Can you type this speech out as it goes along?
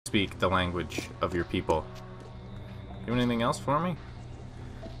speak the language of your people. Do anything else for me?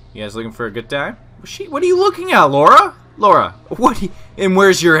 You guys looking for a good time? What are you looking at, Laura? Laura, and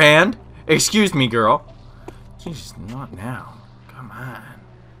where's your hand? Excuse me, girl. Jesus, not now. Come on.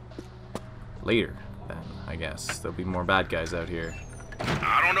 Later, then, I guess. There'll be more bad guys out here.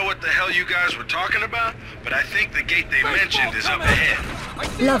 I don't know what the hell you guys were talking about, but I think the gate they mentioned is up ahead.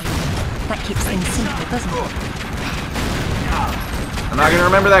 Lovely. That keeps things simple, doesn't it? I'm not gonna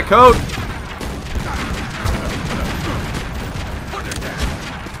remember that code.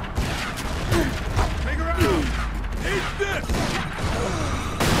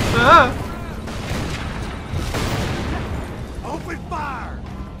 Ah. Open fire!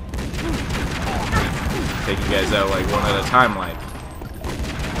 Take you guys out like one at a time, like.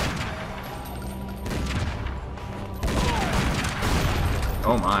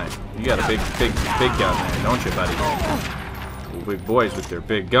 Oh my, you got a big gun there, don't you, buddy? Big boys with their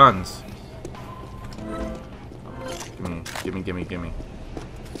big guns. Gimme. Gimme.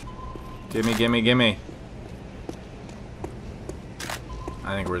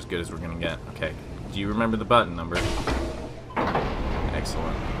 I think we're as good as we're gonna get. Okay. Do you remember the button number?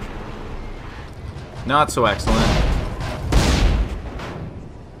 Excellent. Not so excellent.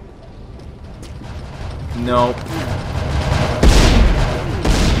 Nope.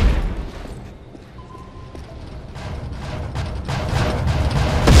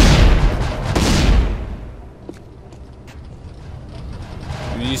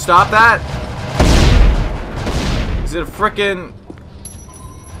 Did you stop that? Is it a frickin'...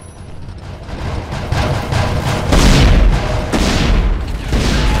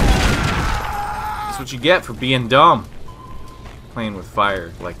 That's what you get for being dumb. Playing with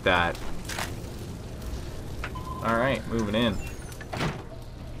fire like that. Alright, moving in.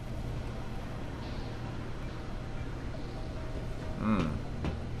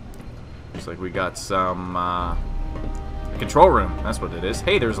 Looks like we got some, control room. That's what it is.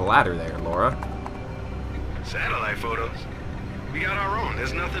 Hey, there's a ladder there, Laura. Satellite photos? We got our own.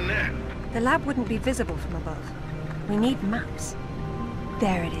 There's nothing there. The lab wouldn't be visible from above. We need maps.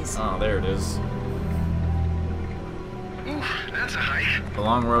 There it is. Oh, there it is. Oof, that's a hike. The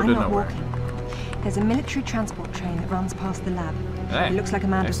long road I'm to not nowhere. walking. There's a military transport train that runs past the lab. Hey, It looks like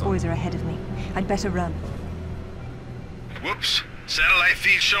Amanda's excellent. boys are ahead of me. I'd better run. Whoops. Satellite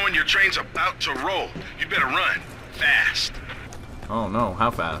feed showing your train's about to roll. You better run. Fast. Oh no,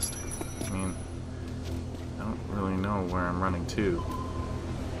 how fast? I mean, I don't really know where I'm running to.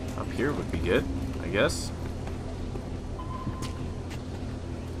 Up here would be good, I guess.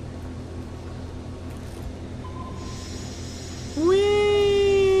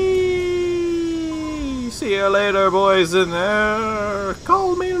 Whee! See you later, boys in there.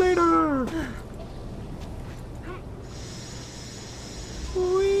 Call me later.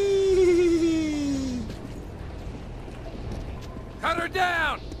 Whee! Cut her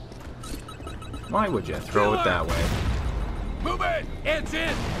down! Why would you throw it that way? Move it! It's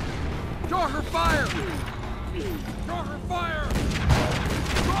in! Draw her fire! Draw her fire!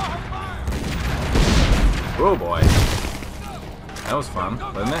 Draw her fire! Oh boy. That was fun,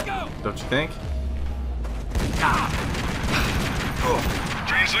 wasn't it? Don't you think?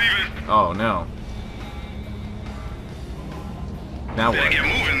 Train's leaving. Oh no. Now Better what? get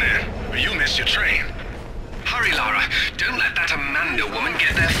moving then, or you miss your train. Hurry, Lara. Don't let that Amanda woman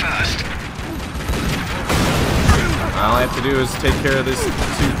get there first. All I have to do is take care of this two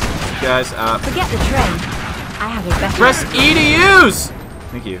guys. Forget the train. I have a better... Press E to use!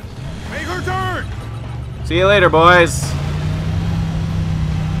 Thank you. Make her turn! See you later, boys.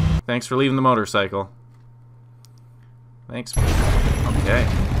 Thanks for leaving the motorcycle. Thanks. Okay.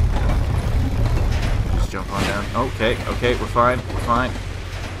 Just jump on down. Okay, we're fine.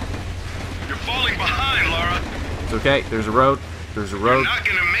 You're falling behind, Lara. It's okay. There's a road. You're not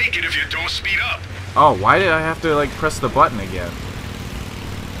gonna make it if you don't speed up. Oh, why did I have to, like, press the button again?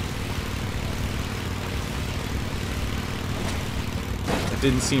 It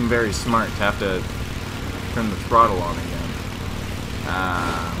didn't seem very smart to have to turn the throttle on again.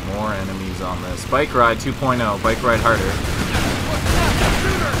 More enemies on this. Bike ride 2.0. Bike ride harder.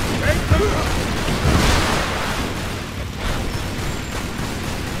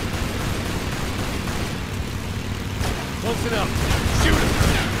 Close enough. Shoot him!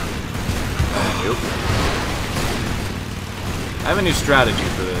 Nope. I have a new strategy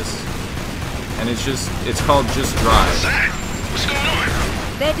for this. And it's called Just Drive. Zach, what's going on?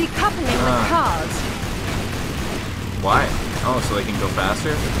 They're decoupling the cars. Why? Oh, so they can go faster?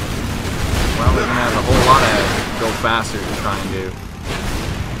 Well, they're gonna have a whole lot of go faster to try and do.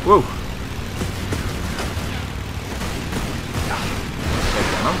 Woo! Okay,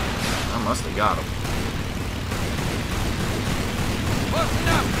 Venom. I must have got him. Close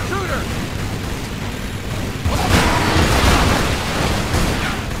enough! Shooter!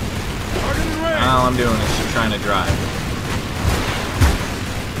 Target in range! All I'm doing is just trying to drive.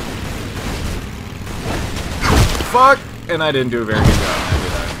 Fuck! And I didn't do a very good job. I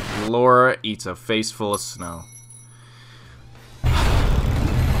did that. Laura eats a face full of snow.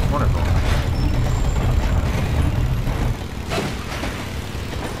 Wonderful.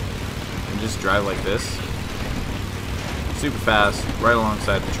 And just drive like this. Super fast, right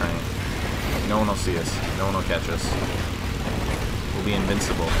alongside the train. No one will see us. No one will catch us. We'll be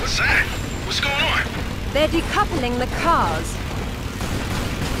invincible. What's that? What's going on? They're decoupling the cars.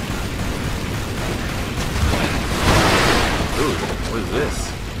 Ooh, what is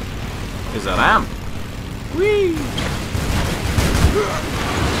this? Is that amp? Whee!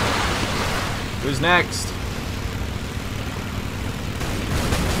 Who's next?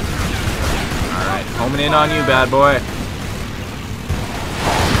 Alright, homing in on you, bad boy.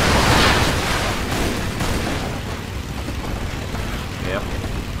 Yep.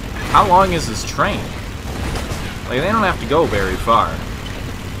 How long is this train? Like, they don't have to go very far.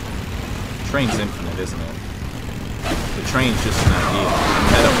 The train's infinite, isn't it? The train's just an idea.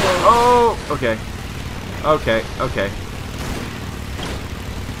 Oh, okay. Okay, okay.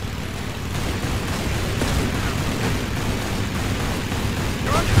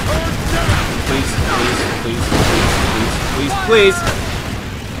 Please, please, please, please, please, please, please.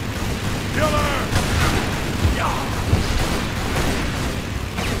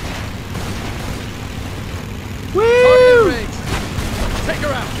 Woo! Target in range! Take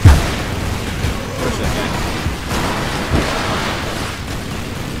her out! Where's that guy?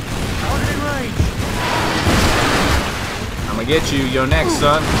 Target in range! I'm gonna get you. You're next,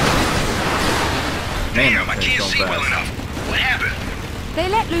 son. Man, Damn, I that can't thing's see going well fast. enough. What happened? They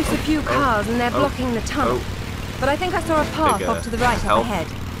let loose a few cars and they're blocking the tunnel. But I think I saw a path Big, off to the right up help. ahead.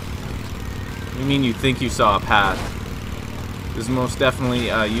 You mean you think you saw a path? This is most definitely,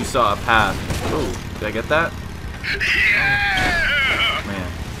 you saw a path. Oh, did I get that? Yeah!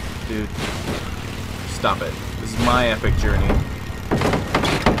 Man, dude. Stop it. This is my epic journey.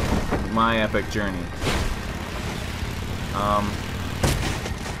 My epic journey.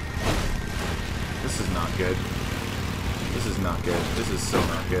 This is not good. This is not good. This is so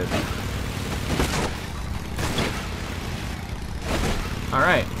not good.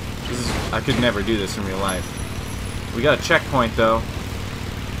 Alright. This is, I could never do this in real life. We got a checkpoint though.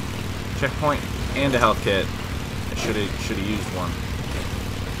 Checkpoint and a health kit. I should have used one.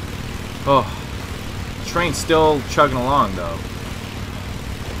 Oh. The train's still chugging along though.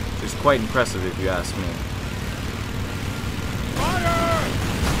 Which is quite impressive if you ask me. Fire!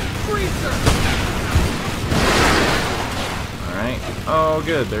 Freezer! Alright. Oh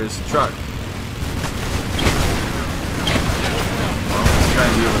good, there's a truck. Well, let's try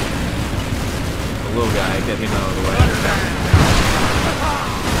and deal with the little guy, get him out of the way.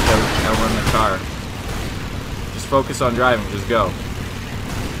 Outrun the car. Just focus on driving, just go.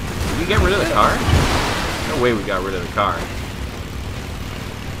 Did we get rid of the car? No way we got rid of the car.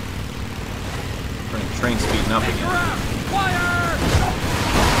 The train's speeding up again. Fire!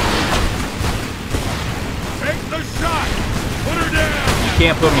 Take the shot! Put her down! You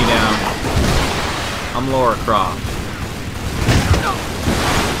can't put me down. I'm Laura Croft.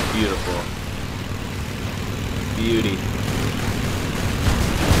 Beautiful. Beauty.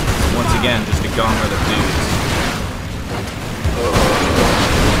 Once again, just a gauntlet of dudes.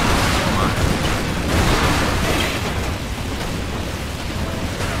 Come on.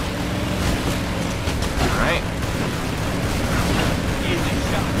 Alright.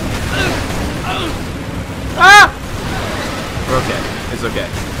 Ah! We're okay. It's okay.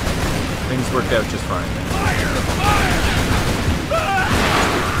 Things worked out just fine.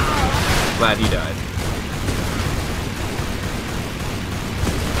 Glad he died.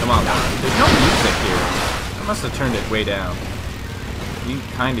 Come on, there's no music here. I must have turned it way down. You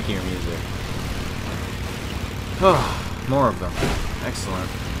can kind of hear music. Oh, more of them. Excellent.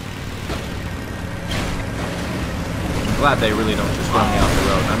 I'm glad they really don't just run me off the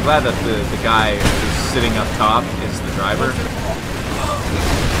road. I'm glad that the guy who's sitting up top is the driver.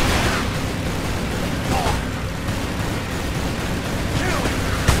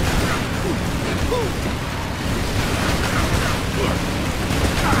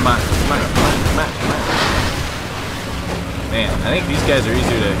 Come on, come on, come on, come on, come on. Man, I think these guys are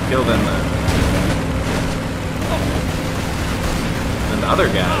easier to kill than the other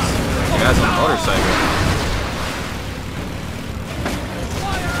guys. The guys on the motorcycle.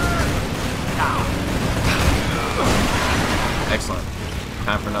 Excellent.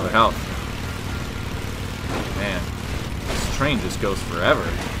 Time for another health. Man, this train just goes forever.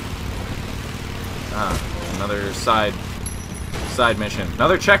 Ah, another side mission.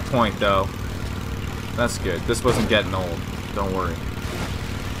 Another checkpoint, though. That's good. This wasn't getting old. Don't worry.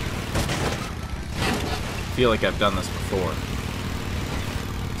 I feel like I've done this before.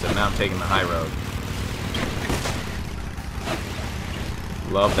 So now I'm taking the high road.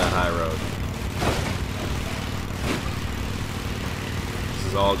 Love that high road. This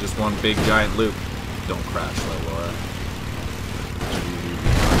is all just one big giant loop. Don't crash though, Laura.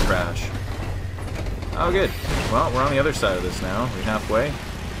 Don't crash. Oh, good. Well, we're on the other side of this now. We're halfway.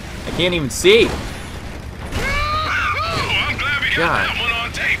 I can't even see! I'm glad we got that one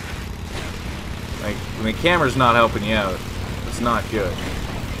on tape. Like, when the camera's not helping you out, it's not good.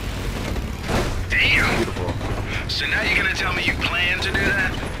 Damn. Beautiful. So now you're gonna tell me you plan to do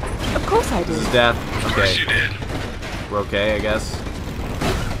that? Of course I do. This is death. Of course you Okay. did. We're okay, I guess.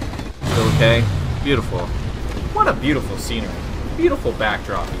 Still okay? Beautiful. What a beautiful scenery. Beautiful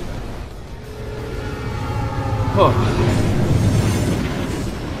backdrop, even. Oh.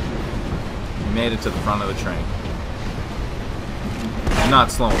 We made it to the front of the train.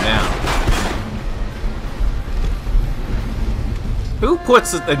 Not slowing down. Who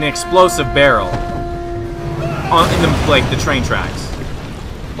puts an explosive barrel on the train tracks?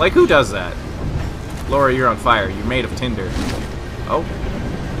 Like, who does that? Laura, you're on fire. You're made of tinder. Oh.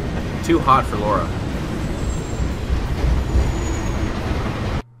 Too hot for Laura.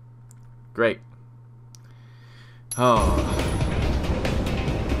 Great. Oh.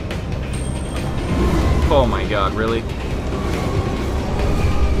 Oh my god, really?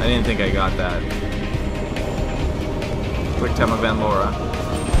 I didn't think I got that. Quick time event, Laura.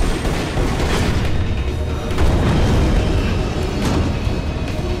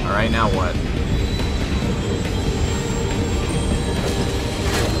 Alright, now what?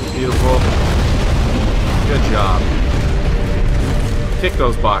 Beautiful. Good job. Kick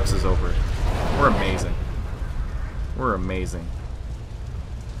those boxes over. We're amazing. We're amazing.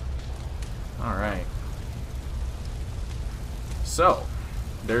 Alright. So,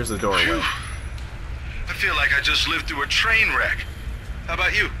 there's the doorway. Phew. I feel like I just lived through a train wreck. How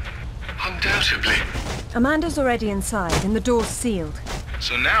about you? Undoubtedly. Amanda's already inside, and the door's sealed.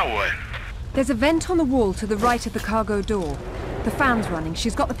 So now what? There's a vent on the wall to the right of the cargo door. The fan's running.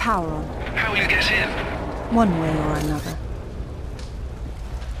 She's got the power on. How will you get in? One way or another.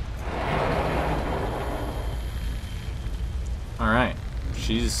 Alright.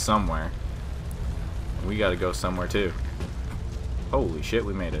 She's somewhere. We gotta go somewhere too. Holy shit,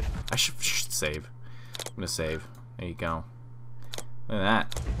 we made it. I should save. I'm gonna save. There you go. Look at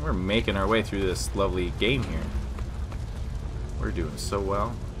that. We're making our way through this lovely game here. We're doing so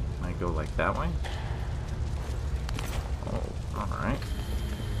well. Can I go like that way? Oh, alright.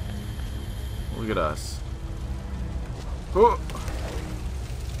 Look at us. Oh.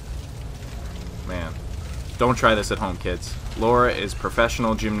 Man. Don't try this at home, kids. Laura is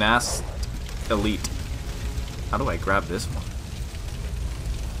professional gymnast elite. How do I grab this one?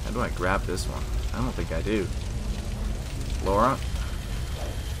 How do I grab this one? I don't think I do. Laura,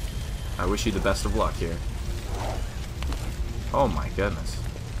 I wish you the best of luck here. Oh my goodness.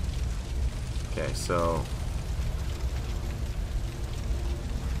 Okay, so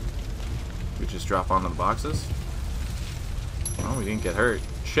we just drop onto the boxes. Oh, we didn't get hurt.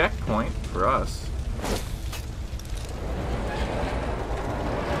 Checkpoint for us.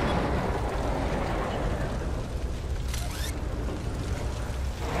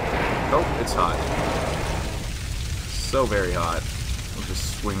 Oh, it's hot. So very hot. We'll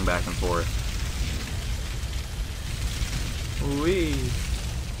just swing back and forth. Wee.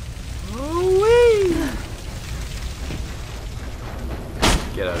 Wee.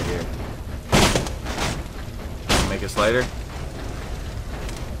 Get out of here. Make us lighter?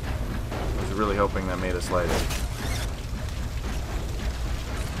 I was really hoping that made us lighter.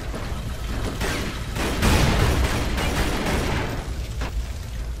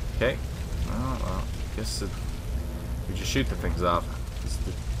 Okay. Well, I guess we just shoot the things off.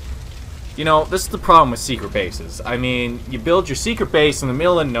 You know, this is the problem with secret bases. I mean, you build your secret base in the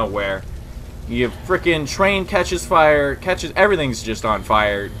middle of nowhere. Your frickin' train catches fire, everything's just on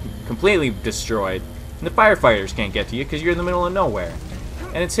fire, completely destroyed. And the firefighters can't get to you because you're in the middle of nowhere.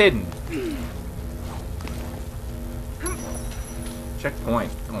 And it's hidden.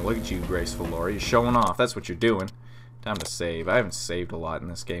 Checkpoint. Oh, look at you, graceful Laura. You're showing off. That's what you're doing. Time to save. I haven't saved a lot in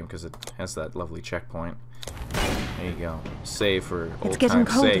this game because it has that lovely checkpoint. There you go. Save for old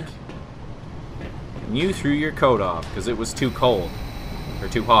time's sake. And you threw your coat off because it was too cold. Or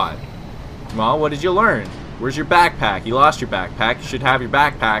too hot. Well, what did you learn? Where's your backpack? You lost your backpack. You should have your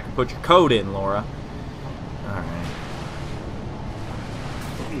backpack and put your coat in, Laura.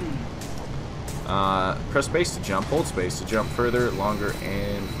 Press space to jump. Hold space to jump further, longer,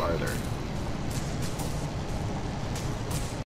 and farther.